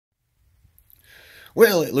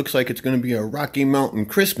Well, it looks like it's going to be a Rocky Mountain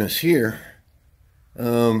Christmas here.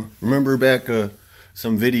 Remember back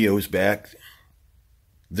some videos back,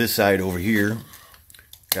 this side over here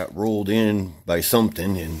got rolled in by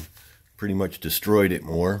something and pretty much destroyed it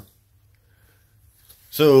more.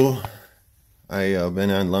 So I've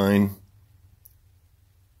been online,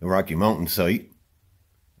 the Rocky Mountain site,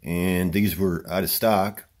 and these were out of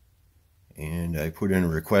stock. And I put in a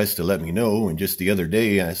request to let me know, and just the other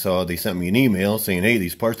day I saw they sent me an email saying, hey,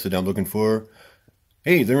 these parts that I'm looking for,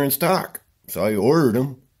 hey, they're in stock. So I ordered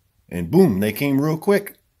them, and boom, they came real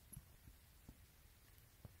quick.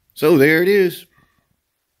 So there it is.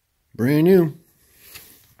 Brand new.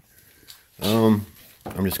 I'm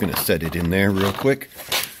just going to set it in there real quick.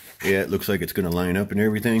 Yeah, it looks like it's going to line up and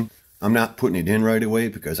everything. I'm not putting it in right away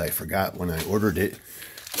because I forgot when I ordered it.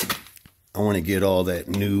 I want to get all that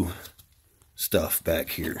new stuff back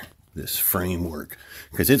here, this framework,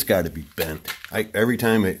 because it's got to be bent. Every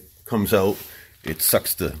time it comes out, it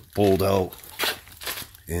sucks the bolt out,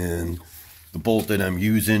 and the bolt that I'm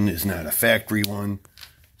using is not a factory one,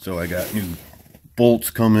 so I got new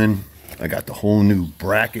bolts coming. I got the whole new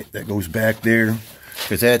bracket that goes back there,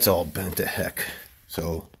 because that's all bent to heck.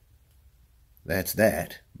 So that's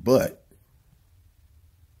that. But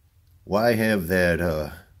why have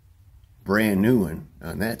that brand new one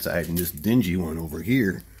on that side and this dingy one over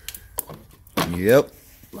here? Yep,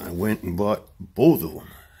 I went and bought both of them.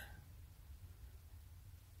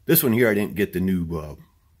 This one here, I didn't get the new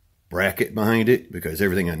bracket behind it because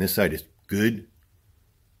everything on this side is good.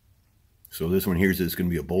 So this one here is going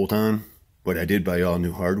to be a bolt-on, but I did buy all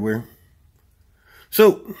new hardware.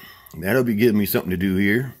 So that'll be giving me something to do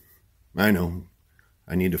here. I know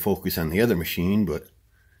I need to focus on the other machine, but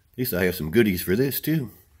at least I have some goodies for this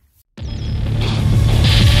too.